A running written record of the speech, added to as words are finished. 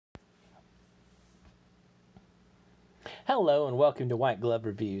Hello and welcome to White Glove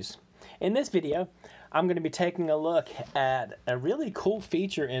Reviews. In this video, I'm going to be taking a look at a really cool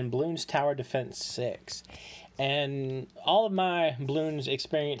feature in Bloons Tower Defense 6. And all of my Bloons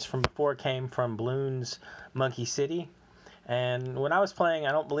experience from before came from Bloons Monkey City. And when I was playing,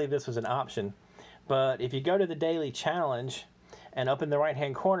 I don't believe this was an option. But if you go to the daily challenge and up in the right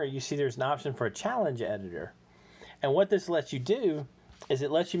hand corner, you see there's an option for a challenge editor. And what this lets you do is it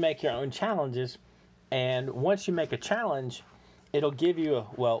lets you make your own challenges. And once you make a challenge, it'll give you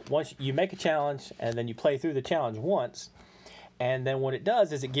once you make a challenge and then you play through the challenge once, and then what it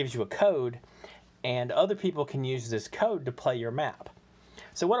does is it gives you a code, and other people can use this code to play your map.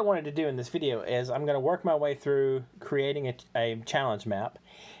 So what I wanted to do in this video is I'm going to work my way through creating a challenge map,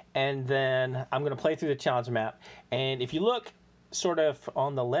 and then I'm going to play through the challenge map. And if you look sort of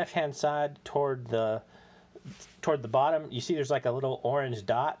on the left hand side toward the bottom, you see there's like a little orange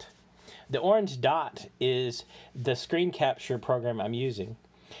dot. The orange dot is the screen capture program I'm using.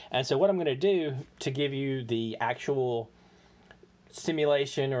 And so what I'm going to do to give you the actual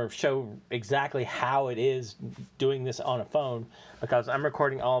simulation or show exactly how it is doing this on a phone, because I'm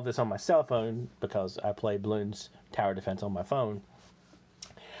recording all of this on my cell phone because I play Bloons Tower Defense on my phone.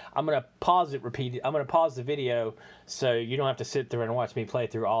 I'm going to pause it, I'm going to pause the video so you don't have to sit there and watch me play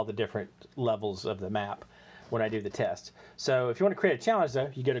through all the different levels of the map when I do the test. So if you want to create a challenge though,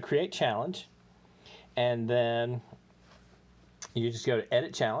 you go to create challenge, and then you just go to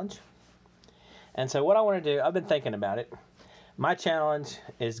edit challenge. And so what I want to do, I've been thinking about it. My challenge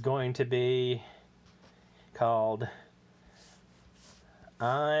is going to be called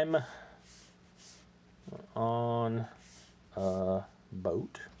I'm on a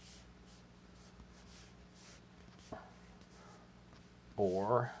boat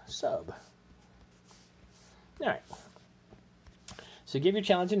or sub. Alright, so give your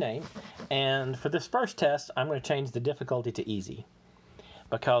challenge a name, and for this first test, I'm going to change the difficulty to easy,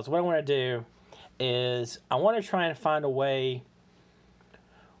 because what I want to do is I want to try and find a way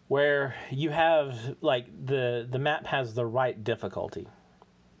where you have, like, the map has the right difficulty.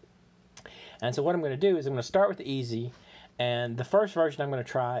 And so what I'm going to do is I'm going to start with easy, and the first version I'm going to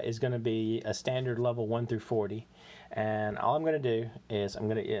try is going to be a standard level 1 through 40. And all I'm going to do is I'm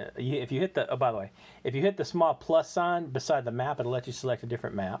going to, if you hit the, oh, by the way, if you hit the small plus sign beside the map, it'll let you select a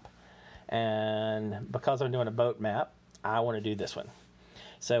different map. And because I'm doing a boat map, I want to do this one.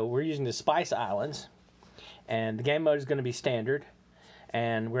 So we're using the Spice Islands, and the game mode is going to be standard.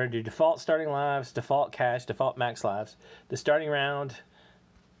 And we're going to do default starting lives, default cash, default max lives. The starting round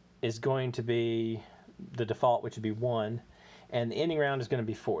is going to be the default, which would be 1, and the ending round is going to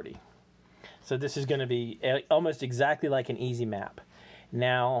be 40. So this is going to be almost exactly like an easy map.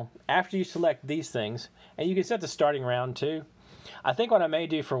 Now, after you select these things, and you can set the starting round too. I think what I may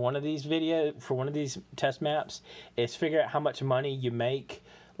do for one of these test maps is figure out how much money you make,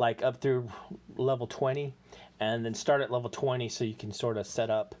 like up through level 20, and then start at level 20 so you can sort of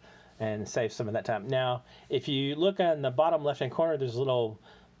set up and save some of that time. Now, if you look on the bottom left-hand corner, there's a little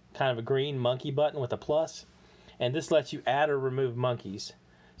kind of a green monkey button with a plus, and this lets you add or remove monkeys.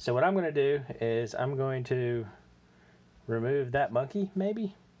 So what I'm going to do is I'm going to remove that monkey,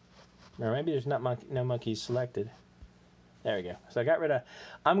 maybe? Or maybe there's not no monkeys selected. There we go. So I got rid of,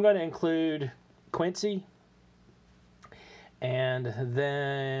 I'm going to include Quincy, and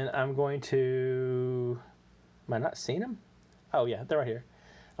then I'm going to, am I not seeing them? Oh yeah, they're right here.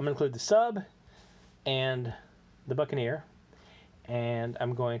 I'm going to include the sub and the buccaneer, and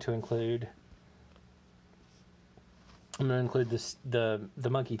I'm going to include this, the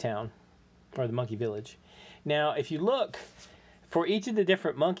monkey town, or the monkey village. Now, if you look, for each of the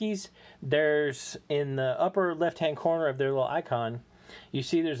different monkeys, there's, in the upper left-hand corner of their little icon, you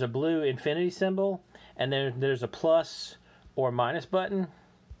see there's a blue infinity symbol, and then there's a plus or minus button.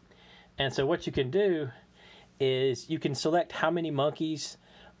 And so what you can do is you can select how many monkeys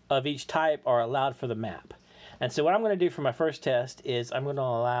of each type are allowed for the map. And so what I'm going to do for my first test is I'm going to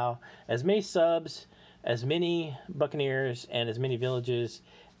allow as many subs, as many buccaneers, and as many villages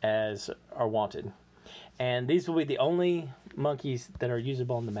as are wanted. And these will be the only monkeys that are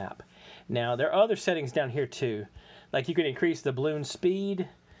usable on the map. Now, there are other settings down here too. Like, you can increase the balloon speed,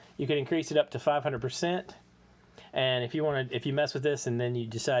 you can increase it up to 500%. And if you mess with this and then you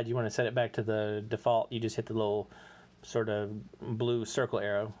decide you want to set it back to the default, you just hit the little sort of blue circle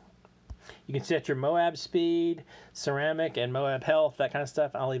arrow. You can set your Moab speed, ceramic, and Moab health, that kind of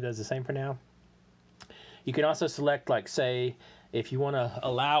stuff. I'll leave those the same for now. You can also select, like, say, if you want to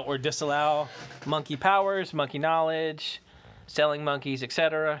allow or disallow monkey powers, monkey knowledge, selling monkeys,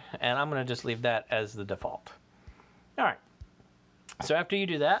 etc. And I'm going to just leave that as the default. All right. So after you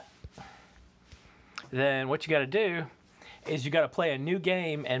do that, then what you got to do is you got to play a new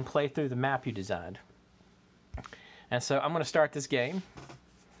game and play through the map you designed. And so I'm going to start this game.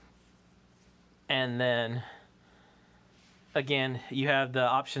 And then, again, you have the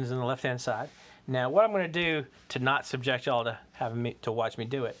options on the left-hand side. Now, what I'm going to do to not subject y'all to having me to watch me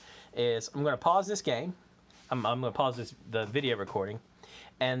do it is I'm going to pause this game. I'm going to pause the video recording.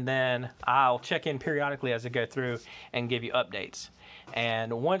 And then I'll check in periodically as I go through and give you updates.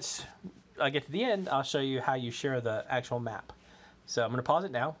 And once I get to the end, I'll show you how you share the actual map. So I'm going to pause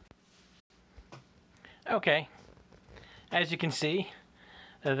it now. Okay. As you can see,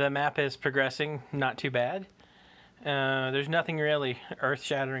 the map is progressing not too bad. There's nothing really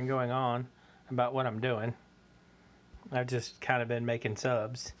earth-shattering going on about what I'm doing. I've just kind of been making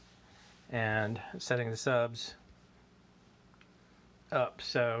subs and setting the subs up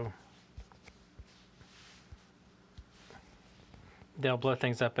so they'll blow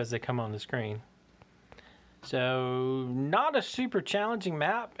things up as they come on the screen. So not a super challenging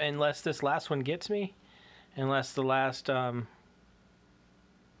map unless this last one gets me, unless the last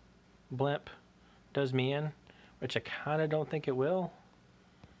blimp does me in, which I kind of don't think it will.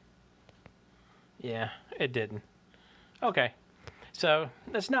 Yeah, it didn't. Okay, so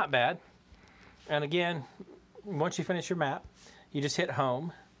that's not bad. And again, once you finish your map, you just hit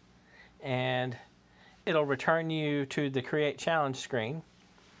home and it'll return you to the create challenge screen.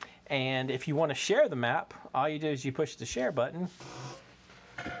 And if you want to share the map, all you do is you push the share button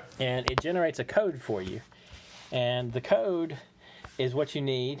and it generates a code for you. And the code is what you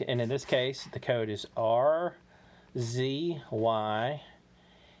need, and in this case the code is RZYHOTG.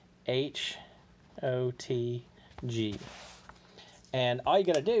 And all you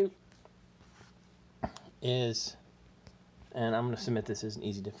gotta do is, and I'm going to submit this as an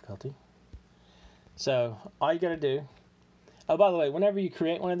easy difficulty. So all you got to do. Oh, by the way, whenever you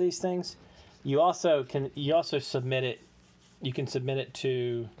create one of these things, you also submit it. You can submit it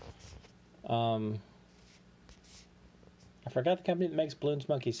to. I forgot the company that makes Bloons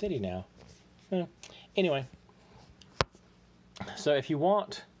Monkey City now. Anyway, so if you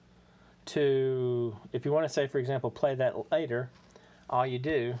want to say, for example, play that later, all you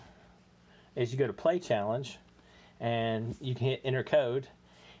do is you go to Play Challenge. And you can hit enter code,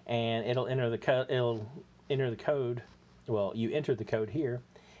 and it'll enter the code. Well, you enter the code here,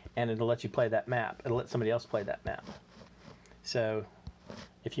 and it'll let you play that map. It'll let somebody else play that map. So,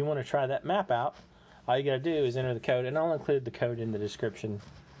 if you want to try that map out, all you got to do is enter the code, and I'll include the code in the description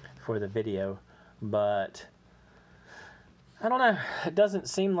for the video. But I don't know. It doesn't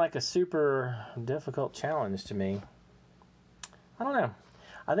seem like a super difficult challenge to me. I don't know.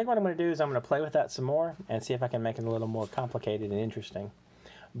 I think what I'm going to do is I'm going to play with that some more and see if I can make it a little more complicated and interesting.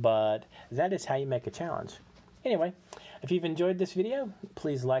 But that is how you make a challenge. Anyway, if you've enjoyed this video,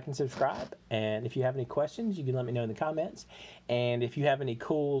 please like and subscribe. And if you have any questions, you can let me know in the comments. And if you have any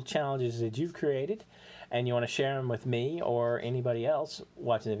cool challenges that you've created and you want to share them with me or anybody else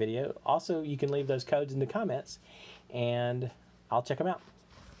watching the video, also you can leave those codes in the comments and I'll check them out.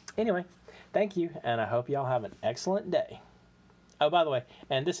 Anyway, thank you, and I hope y'all have an excellent day. Oh, by the way,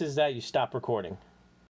 and this is how you stop recording.